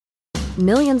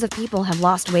Millions of people have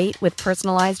lost weight with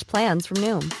personalized plans from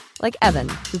Noom. Like Evan,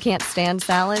 who can't stand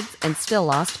salads and still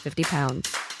lost 50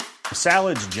 pounds.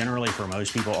 Salads generally for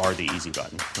most people are the easy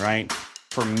button, right?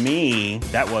 For me,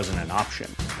 that wasn't an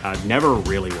option. I never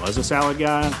really was a salad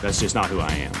guy. That's just not who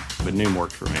I am. But Noom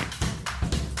worked for me.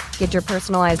 Get your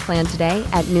personalized plan today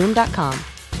at Noom.com.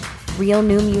 Real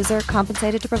Noom user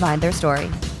compensated to provide their story.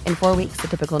 In 4 weeks, the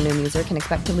typical Noom user can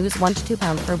expect to lose 1 to 2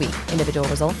 pounds per week. Individual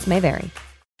results may vary.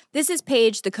 This is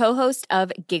Paige, the co-host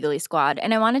of Giggly Squad,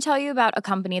 and I want to tell you about a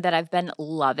company that I've been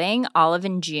loving, Olive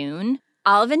 & June.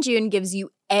 Olive & June gives you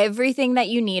everything that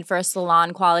you need for a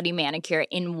salon-quality manicure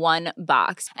in one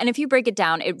box. And if you break it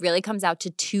down, it really comes out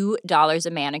to $2 a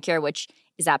manicure, which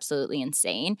is absolutely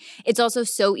insane. It's also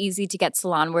so easy to get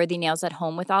salon-worthy nails at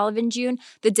home with Olive & June.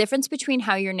 The difference between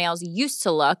how your nails used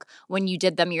to look when you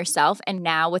did them yourself and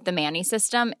now with the Mani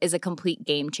system is a complete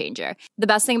game changer. The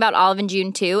best thing about Olive &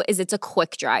 June, too, is it's a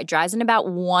quick dry. Dries in about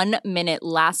 1 minute,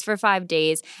 lasts for 5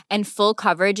 days, and full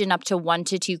coverage in up to 1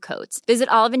 to 2 coats. Visit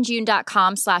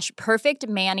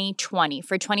oliveandjune.com/perfectmani20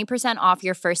 for 20% off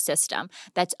your first system.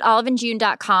 That's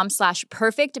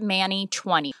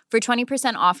oliveandjune.com/perfectmani20 for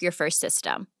 20% off your first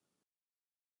system.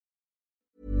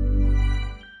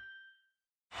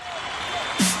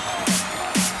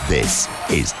 This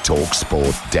is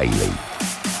TalkSport Daily.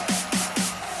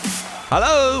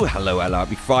 Hello.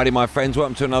 Happy Friday, my friends.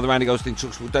 Welcome to another Andy Goldstein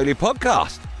TalkSport Daily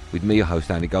podcast with me, your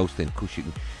host, Andy Goldstein. Of course, you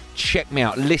can check me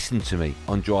out, listen to me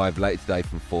on Drive later today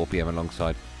from 4 p.m.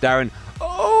 alongside Darren.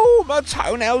 Oh, my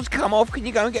toenails come off. Can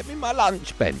you go and get me my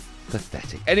lunch, Ben?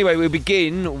 Pathetic. Anyway, we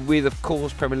begin with, of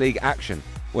course, Premier League action,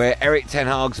 where Erik ten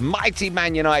Hag's mighty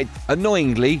Man United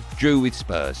annoyingly drew with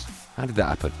Spurs. How did that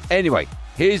happen? Anyway,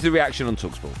 here's the reaction on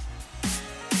TalkSport.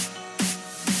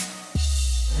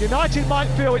 United might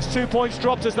feel it's 2 points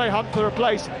dropped as they hunt for a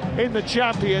place in the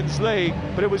Champions League,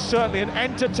 but it was certainly an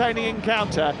entertaining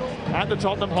encounter at the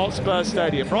Tottenham Hotspur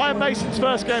Stadium. Ryan Mason's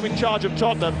first game in charge of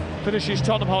Tottenham finishes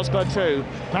Tottenham Hotspur 2,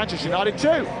 Manchester United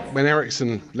 2. When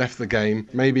Eriksen left the game,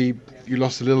 maybe you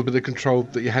lost a little bit of control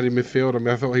that you had in midfield. I mean,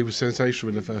 I thought he was sensational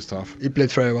in the first half. He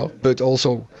played very well, but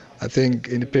also I think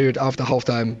in the period after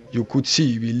halftime you could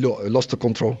see we lost the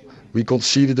control. We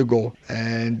conceded a goal,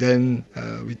 and then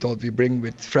we thought we bring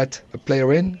with Fred a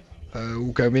player in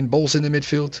who can win balls in the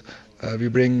midfield. We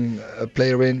bring a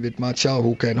player in with Martial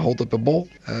who can hold up a ball,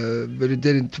 but it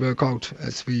didn't work out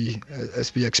as we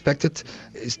expected.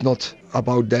 It's not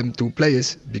about them two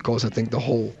players, because I think the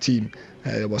whole team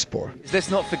was poor. Let's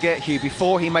not forget, Hugh,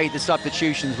 before he made the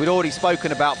substitutions, we'd already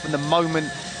spoken about from the moment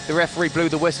the referee blew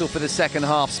the whistle for the second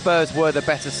half, Spurs were the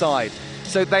better side.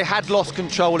 So they had lost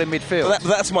control in midfield. Well,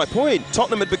 that's my point.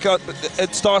 Tottenham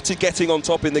had started getting on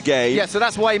top in the game. Yeah, so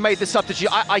that's why he made the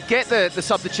substitution. I get the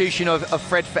substitution of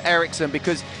Fred for Eriksen,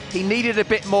 because he needed a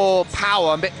bit more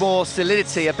power, a bit more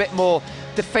solidity, a bit more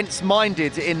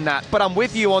defence-minded in that. But I'm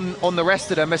with you on the rest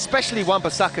of them, especially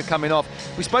Wan-Bissaka coming off.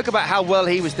 We spoke about how well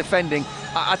he was defending.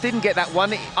 I didn't get that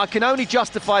one. I can only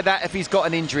justify that if he's got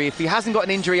an injury. If he hasn't got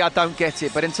an injury, I don't get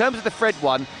it. But in terms of the Fred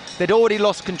one, they'd already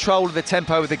lost control of the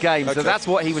tempo of the game, okay. So that's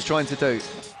what he was trying to do.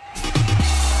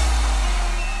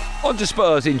 On to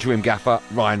Spurs interim gaffer,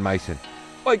 Ryan Mason.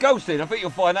 Oi, Goldstein, I think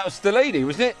you'll find that was Stellini,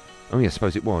 wasn't it? Oh, yeah, I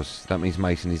suppose it was. That means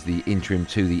Mason is the interim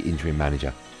to the interim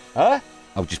manager. Huh?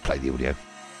 I'll just play the audio.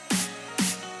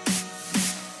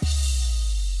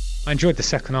 I enjoyed the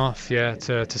second half,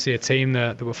 to see a team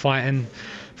that were fighting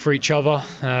for each other.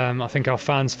 I think our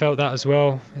fans felt that as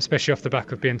well, especially off the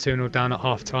back of being 2-0 down at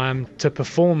half-time. To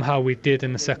perform how we did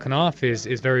in the second half is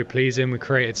very pleasing. We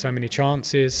created so many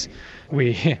chances.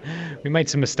 We made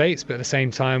some mistakes, but at the same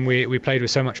time we played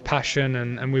with so much passion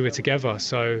and we were together.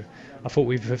 So I thought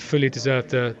we fully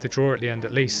deserved the draw at the end,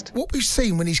 at least. What we've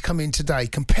seen when he's come in today,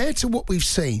 compared to what we've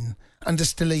seen under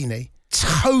Stellini,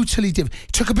 totally different.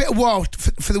 It took a bit of while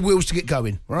for the wheels to get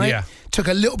going, right? Yeah. Took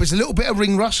a little bit of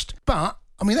ring rust, but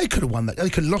I mean, they could have won that. They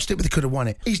could have lost it, but they could have won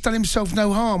it. He's done himself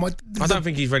no harm. I don't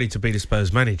think he's ready to be the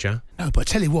Spurs manager. No, but I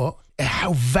tell you what,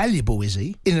 how valuable is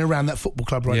he in and around that football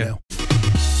club right now?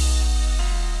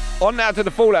 On now to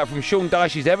the fallout from Sean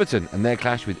Dyche's Everton and their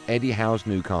clash with Eddie Howe's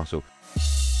Newcastle.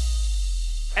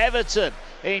 Everton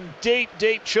in deep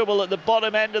trouble at the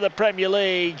bottom end of the Premier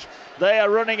League. They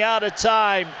are running out of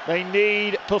time. They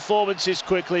need performances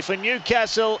quickly. For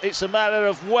Newcastle, it's a matter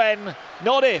of when,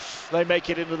 not if, they make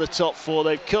it into the top four.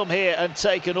 They've come here and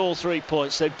taken all 3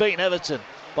 points. They've beaten Everton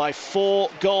by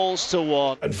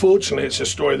 4-1. Unfortunately, it's a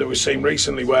story that we've seen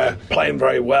recently where playing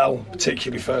very well,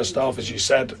 particularly first half, as you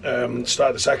said,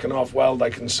 started the second half well.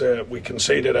 We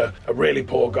conceded a really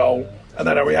poor goal. And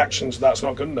then our reaction to that's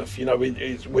not good enough. You know,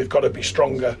 we've got to be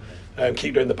stronger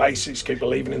keep doing the basics, keep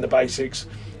believing in the basics,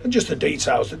 and just the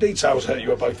details. The details hurt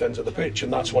you at both ends of the pitch,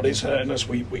 and that's what is hurting us.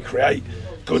 We create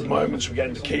good moments, we get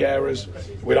into key areas,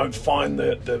 we don't find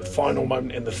the final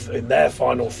moment in their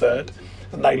final third,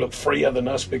 and they look freer than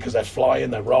us because they're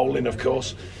flying, they're rolling, of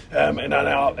course, and then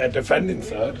our defending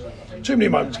third. Too many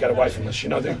moments get away from us,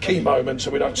 the key moments,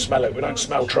 and we don't smell it. We don't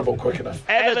smell trouble quick enough.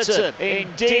 Everton in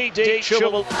deep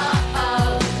trouble.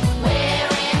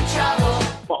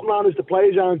 Bottom line is the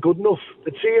players aren't good enough.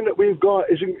 The team that we've got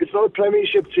it's not a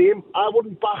Premiership team. I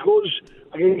wouldn't back us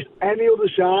against any other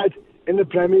side in the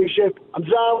Premiership. I'm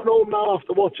driving home now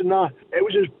after watching that. It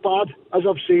was as bad as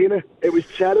I've seen it. It was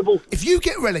terrible. If you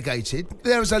get relegated,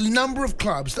 there is a number of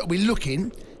clubs that will be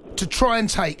looking to try and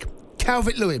take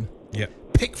Calvert-Lewin,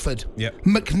 Pickford,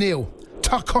 McNeil,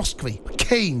 Tarkowski,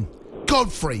 Keane,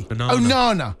 Godfrey,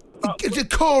 Onana,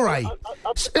 Decore.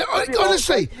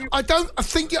 Honestly, I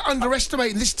think you're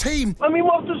underestimating this team. I mean,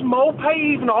 what does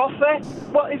Mopay even offer?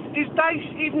 What is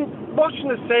Dyche even watching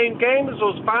the same game as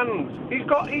us fans?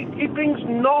 He brings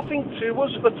nothing to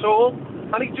us at all,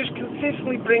 and he just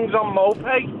consistently brings on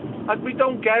Mopay. And we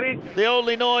don't get it. The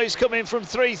only noise coming from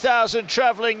 3,000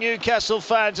 travelling Newcastle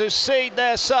fans who've seen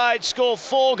their side score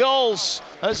 4 goals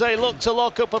as they look to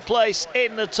lock up a place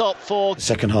in the top 4. The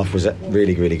second half was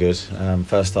really, really good.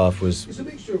 First half was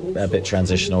a bit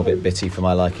transitional, a bit bitty for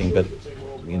my liking, but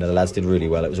the lads did really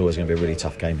well. It was always going to be a really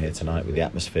tough game here tonight with the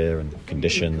atmosphere and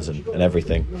conditions and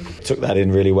everything. Took that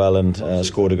in really well and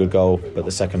scored a good goal, but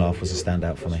the second half was a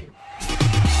standout for me.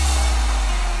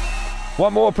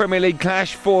 One more Premier League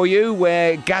clash for you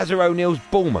where Gazza O'Neill's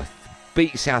Bournemouth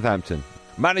beat Southampton.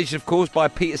 Managed, of course, by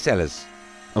Peter Sellers.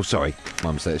 Oh, sorry.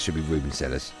 My mistake. It should be Ruben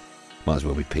Sellers. Might as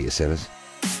well be Peter Sellers.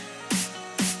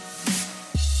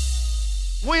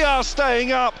 We are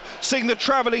staying up, seeing the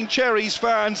travelling Cherries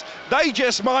fans. They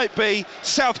just might be.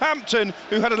 Southampton,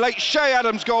 who had a late Shea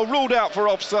Adams goal ruled out for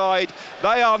offside.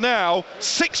 They are now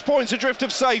 6 points adrift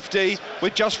of safety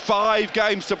with just 5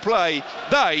 games to play.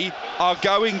 They are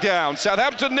going down.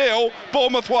 Southampton 0,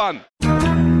 Bournemouth 1.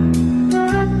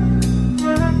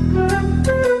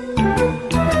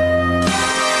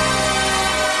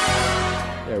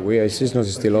 The season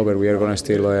is still over. We are going to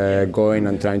still going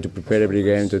and trying to prepare every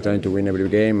game, trying to win every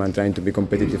game and trying to be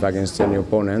competitive against any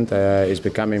opponent. It's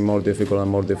becoming more difficult and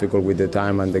more difficult with the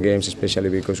time and the games, especially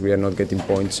because we are not getting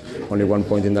points. Only 1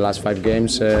 point in the last 5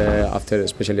 games,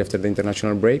 especially after the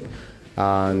international break.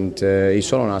 And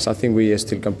it's all on us. I think we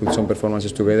still can put some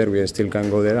performances together. We still can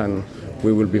go there and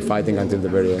we will be fighting until the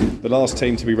very end. The last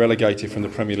team to be relegated from the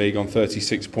Premier League on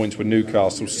 36 points were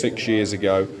Newcastle 6 years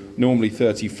ago. Normally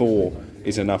 34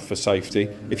 is enough for safety.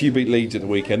 If you beat Leeds at the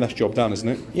weekend, that's job done, isn't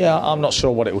it? Yeah, I'm not sure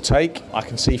what it will take. I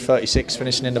can see 36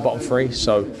 finishing in the bottom 3,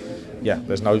 so yeah,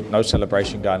 there's no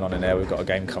celebration going on in there. We've got a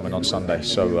game coming on Sunday,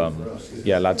 so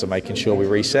yeah, lads are making sure we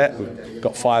reset. We've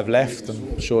got 5 left,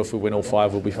 and I'm sure if we win all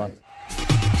 5, we'll be fine.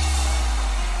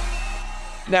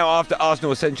 Now, after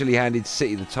Arsenal essentially handed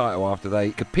City the title after they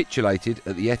capitulated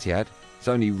at the Etihad, it's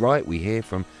only right we hear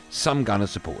from some Gunners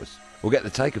supporters. We'll get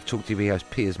the take of Talk TV host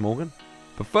Piers Morgan.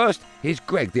 But first, here's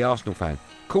Greg, the Arsenal fan,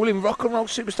 calling rock and roll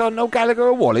superstar Noel Gallagher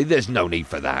a Wally. There's no need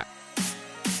for that.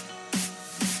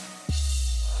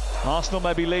 Arsenal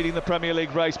may be leading the Premier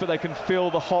League race, but they can feel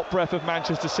the hot breath of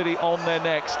Manchester City on their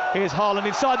necks. Here's Haaland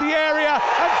inside the area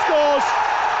and scores.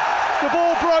 The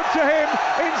ball broke to him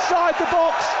inside the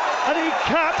box, and he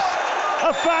caps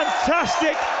a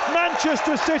fantastic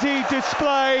Manchester City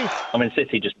display. I mean,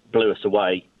 City just blew us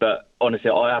away, but honestly,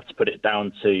 I have to put it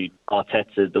down to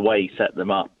Arteta, the way he set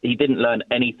them up. He didn't learn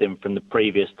anything from the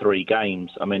previous 3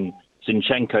 games. I mean,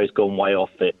 Zinchenko's gone way off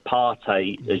it.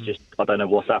 Partey is just, I don't know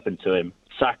what's happened to him.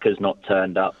 Saka's not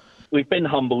turned up. We've been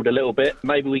humbled a little bit.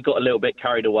 Maybe we got a little bit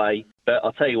carried away. But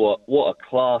I'll tell you what a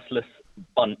classless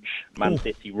bunch Man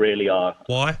City really are.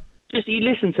 Why? Just you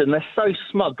listen to them, they're so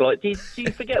smug. Like, do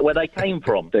you forget where they came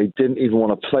from? They didn't even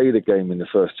want to play the game in the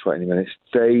first 20 minutes.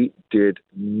 They did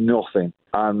nothing.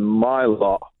 And my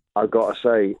lot, I've got to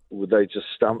say, they just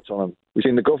stamped on them. We've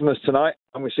seen the governors tonight,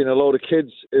 and we've seen a load of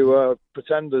kids who are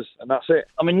pretenders, and that's it.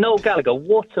 I mean, Noel Gallagher,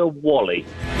 what a wally.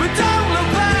 But don't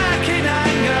look back in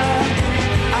anger,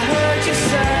 I heard you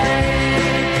say.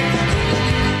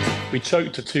 We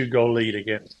choked a 2-goal lead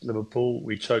against Liverpool.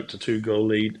 We choked a 2-goal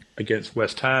lead against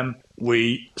West Ham.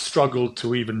 We struggled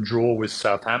to even draw with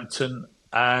Southampton.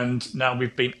 And now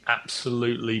we've been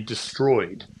absolutely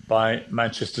destroyed by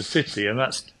Manchester City. And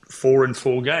that's 4 in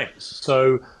 4 games.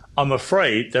 So I'm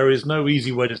afraid there is no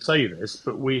easy way to say this,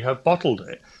 but we have bottled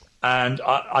it. And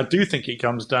I do think it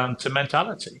comes down to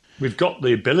mentality. We've got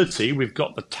the ability, we've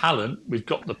got the talent, we've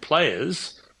got the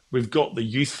players. We've got the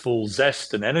youthful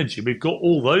zest and energy. We've got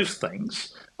all those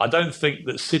things. I don't think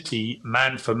that City,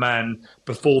 man for man,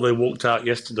 before they walked out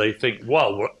yesterday, think,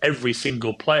 well, every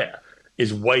single player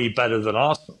is way better than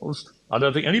Arsenal's. I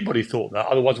don't think anybody thought that.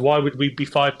 Otherwise, why would we be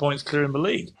 5 points clear in the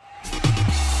league?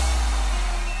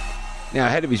 Now,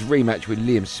 ahead of his rematch with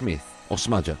Liam Smith, or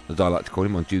Smudger, as I like to call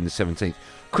him, on June the 17th,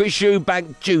 Chris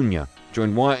Eubank Jr.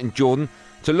 joined Wyatt and Jordan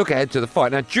to look ahead to the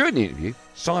fight. Now, during the interview,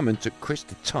 Simon took Chris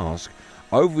to task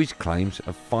over his claims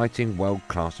of fighting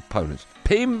world-class opponents.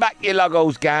 Pin back your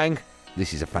luggos, gang.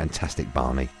 This is a fantastic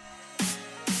Barney.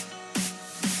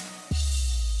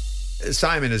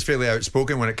 Simon is fairly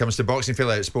outspoken when it comes to boxing,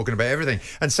 fairly outspoken about everything.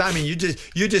 And Simon,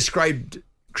 you described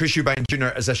Chris Eubank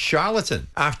Jr. as a charlatan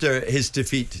after his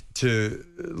defeat to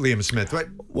Liam Smith.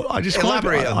 Well, I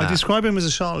describe him as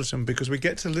a charlatan because we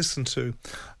get to listen to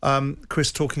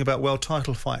Chris talking about world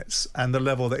title fights and the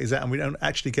level that he's at, and we don't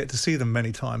actually get to see them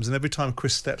many times. And every time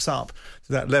Chris steps up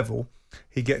to that level,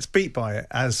 he gets beat by it,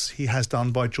 as he has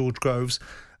done by George Groves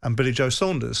and Billy Joe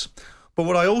Saunders. But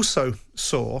what I also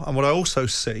saw, and what I also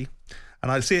see,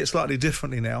 and I see it slightly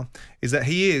differently now, is that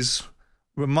he is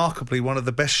remarkably one of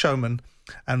the best showmen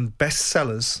and best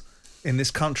sellers in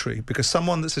this country, because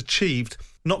someone that's achieved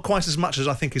not quite as much as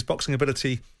I think his boxing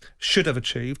ability should have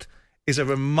achieved is a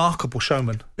remarkable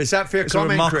showman. Is that fair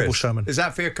comment, Chris? Showman. Is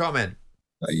that fair comment?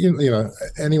 You know,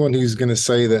 anyone who's going to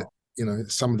say that, you know,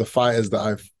 some of the fighters that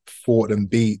I've fought and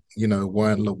beat, you know,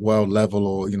 weren't world level,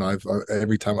 or, you know, I've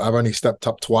only stepped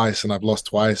up twice and I've lost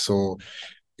twice, or,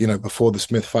 you know, before the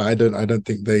Smith fight, I don't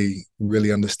think they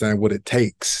really understand what it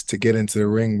takes to get into the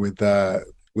ring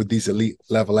with these elite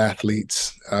level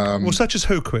athletes. Well, such as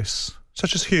who, Chris?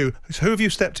 Such as who? Who have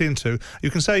you stepped into? You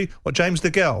can say, what, James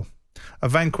DeGale, a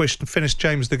vanquished and finished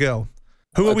James DeGale.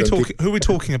 Who are we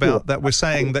talking about that we're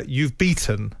saying that you've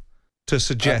beaten to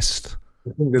suggest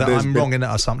that I'm wrong in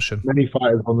that assumption? Many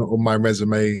fighters on my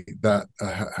resume that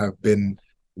have been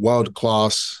world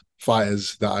class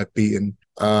fighters that I've beaten.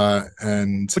 But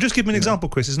just give me an example,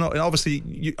 Chris. It's not obviously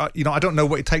you know, I don't know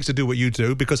what it takes to do what you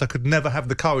do, because I could never have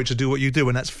the courage to do what you do,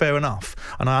 and that's fair enough,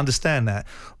 and I understand that.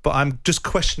 But I'm just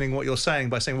questioning what you're saying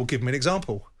by saying, well, give me an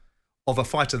example of a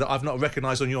fighter that I've not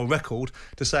recognised on your record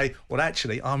to say, well,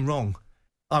 actually, I'm wrong.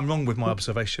 I'm wrong with my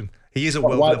observation. He is a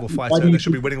world level fighter that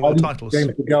should be winning world titles.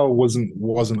 James DeGale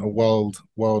wasn't a world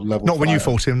level. Not when fighter. you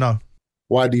fought him, no.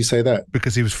 Why do you say that?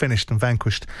 Because he was finished and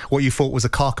vanquished. What you thought was a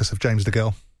carcass of James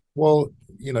DeGale. Well,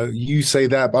 you know, you say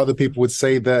that, but other people would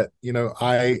say that, you know,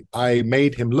 I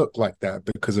made him look like that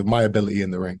because of my ability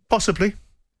in the ring. Possibly.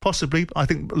 I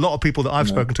think a lot of people that I've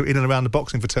spoken to in and around the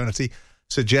boxing fraternity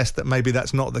suggest that maybe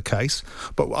that's not the case.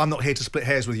 But I'm not here to split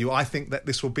hairs with you. I think that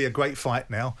this will be a great fight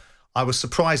now. I was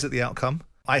surprised at the outcome.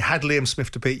 I had Liam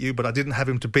Smith to beat you, but I didn't have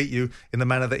him to beat you in the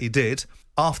manner that he did.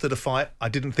 After the fight, I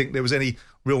didn't think there was any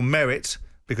real merit,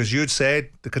 because you'd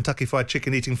said, the Kentucky Fried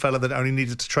Chicken eating fella that only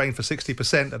needed to train for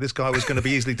 60%, that this guy was going to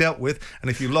be easily dealt with, and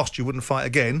if you lost, you wouldn't fight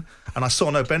again. And I saw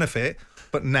no benefit.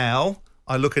 But now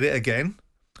I look at it again.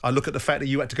 I look at the fact that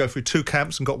you had to go through 2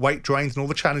 camps and got weight drains and all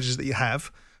the challenges that you have.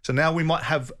 So now we might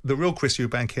have the real Chris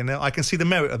Eubank here now. I can see the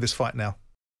merit of this fight now.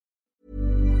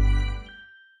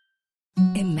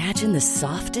 Imagine the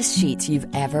softest sheets you've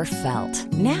ever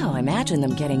felt. Now imagine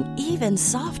them getting even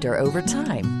softer over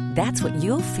time. That's what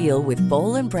you'll feel with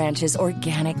Boll & Branch's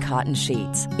organic cotton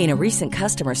sheets. In a recent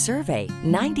customer survey,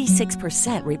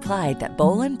 96% replied that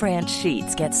Boll & Branch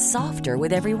sheets get softer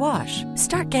with every wash.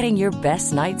 Start getting your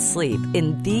best night's sleep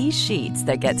in these sheets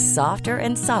that get softer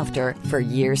and softer for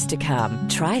years to come.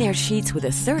 Try their sheets with a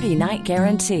 30-night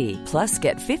guarantee. Plus,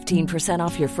 get 15%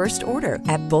 off your first order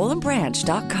at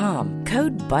bollandbranch.com.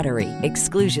 Code BUTTERY.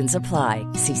 Exclusions apply.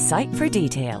 See site for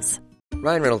details.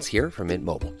 Ryan Reynolds here from Mint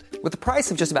Mobile. With the price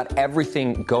of just about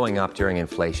everything going up during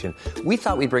inflation, we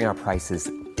thought we'd bring our prices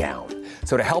down.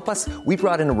 So to help us, we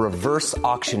brought in a reverse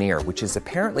auctioneer, which is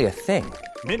apparently a thing.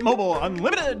 Mint Mobile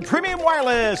Unlimited Premium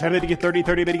Wireless. How to get 30,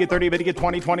 30, bit to get 30, bit to get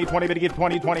 20, 20, 20, bit to get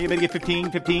 20, 20, bit to get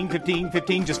 15, 15, 15,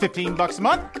 15, just $15 a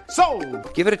month?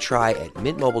 Sold! Give it a try at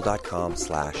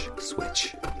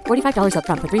mintmobile.com/switch. $45 up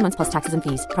front for 3 months plus taxes and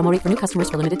fees. Promo rate for new customers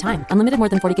for limited time. Unlimited more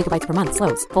than 40 gigabytes per month.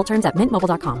 Slows full terms at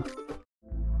mintmobile.com.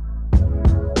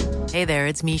 Hey there,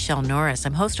 it's Michelle Norris.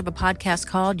 I'm host of a podcast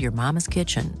called Your Mama's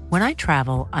Kitchen. When I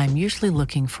travel, I'm usually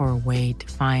looking for a way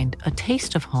to find a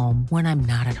taste of home when I'm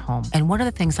not at home. And one of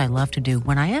the things I love to do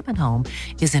when I am at home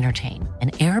is entertain.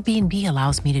 And Airbnb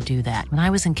allows me to do that. When I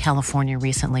was in California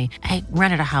recently, I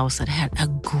rented a house that had a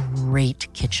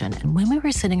great kitchen. And when we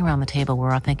were sitting around the table, we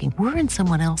were all thinking, we're in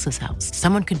someone else's house.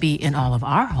 Someone could be in all of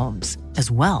our homes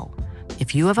as well.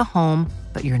 If you have a home,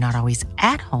 but you're not always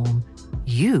at home,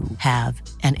 you have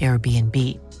an Airbnb.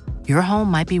 Your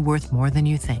home might be worth more than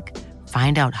you think.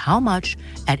 Find out how much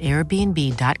at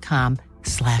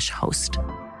airbnb.com/host.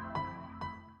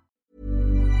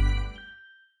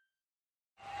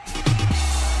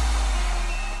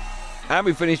 And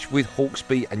we finished with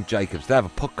Hawksby and Jacobs. They have a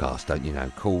podcast, don't you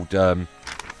know, called... Well,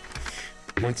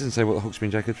 it doesn't say what the Hawksby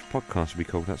and Jacobs podcast would be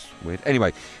called. That's weird.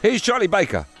 Anyway, here's Charlie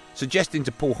Baker suggesting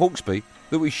to Paul Hawksby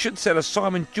that we should sell a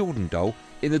Simon Jordan doll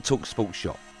in the TalkSport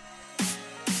shop.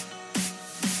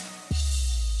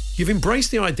 You've embraced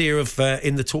the idea of,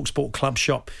 in the TalkSport Club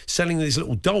shop, selling these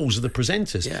little dolls of the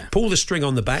presenters. Yeah. Pull the string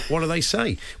on the back, what do they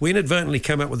say? We inadvertently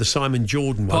came up with the Simon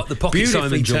Jordan one. The pocket beautifully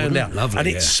Simon Jordan. Turned out. Lovely, and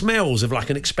it smells of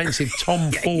like an expensive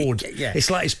Tom Ford. Yeah.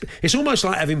 It's almost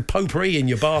like having potpourri in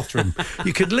your bathroom.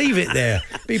 You could leave it there.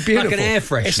 Be beautiful. Like an air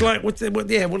freshener. It's like, what are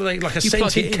they, like a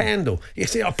scented candle. You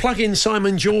see, I plug in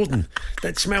Simon Jordan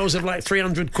that smells of like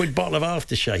 300 quid bottle of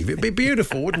aftershave. It'd be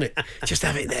beautiful, wouldn't it? Just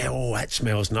have it there. Oh, that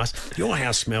smells nice. Your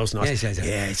house smells nice.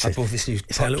 Yeah, I bought this new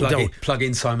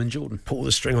plug-in Simon Jordan. Pull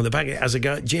the string on the back. It has a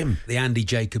go at Jim. The Andy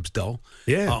Jacobs doll.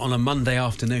 Yeah. On a Monday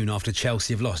afternoon after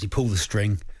Chelsea have lost, you pull the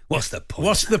string. What's the point?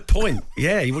 What's the point?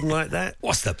 Yeah, you wouldn't like that.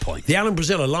 What's the point? The Alan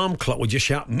Brazil alarm clock would just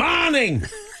shout, "Morning!"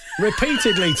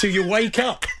 repeatedly till you wake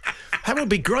up. That would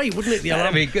be great, wouldn't it? The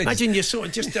alarm. That'd be good. Imagine you sort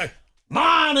of just go,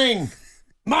 "Morning!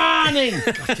 Morning!"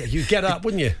 God, yeah, you'd get up,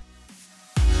 wouldn't you?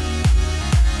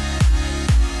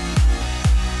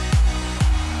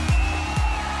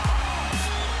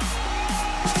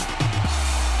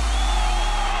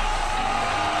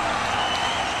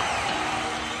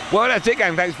 Well, that's it,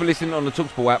 gang. Thanks for listening on the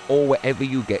TalkSport app or wherever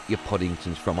you get your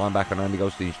Poddingtons from. I'm back on Andy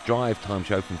Goldstein's Drive Time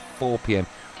show from 4 p.m.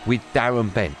 with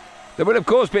Darren Bent. There will, of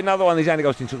course, be another one of these Andy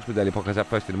Goldstein TalkSport Daily podcasts up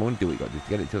first in the morning. Do what you got to do to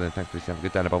get it. Till then, thanks for listening. Have a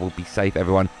good day in the bubble. Be safe,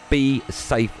 everyone. Be as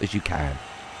safe as you can.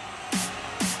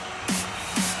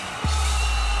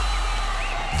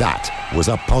 That was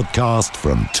a podcast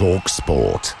from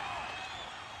TalkSport.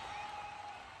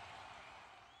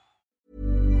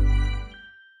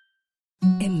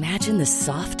 Imagine the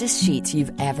softest sheets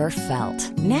you've ever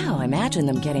felt. Now imagine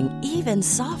them getting even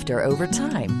softer over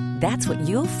time. That's what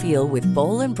you'll feel with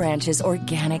Boll & Branch's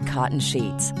organic cotton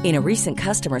sheets. In a recent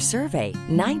customer survey,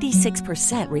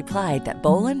 96% replied that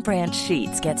Boll & Branch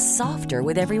sheets get softer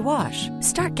with every wash.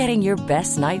 Start getting your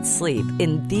best night's sleep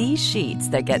in these sheets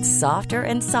that get softer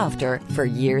and softer for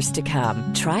years to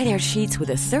come. Try their sheets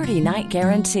with a 30-night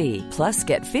guarantee. Plus,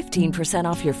 get 15%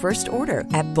 off your first order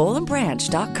at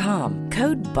bollandbranch.com.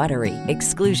 Code BUTTERY.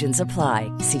 Exclusions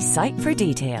apply. See site for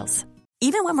details.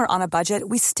 Even when we're on a budget,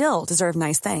 we still deserve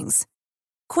nice things.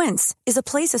 Quince is a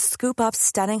place to scoop up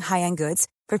stunning high-end goods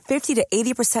for 50 to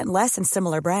 80% less than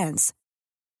similar brands.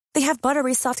 They have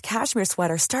buttery soft cashmere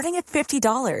sweaters starting at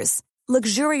 $50,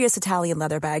 luxurious Italian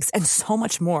leather bags, and so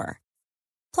much more.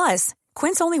 Plus,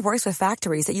 Quince only works with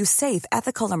factories that use safe,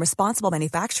 ethical, and responsible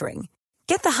manufacturing.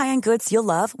 Get the high-end goods you'll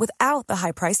love without the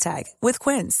high price tag with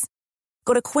Quince.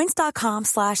 Go to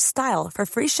quince.com/style for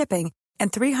free shipping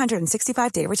and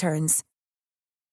 365-day returns.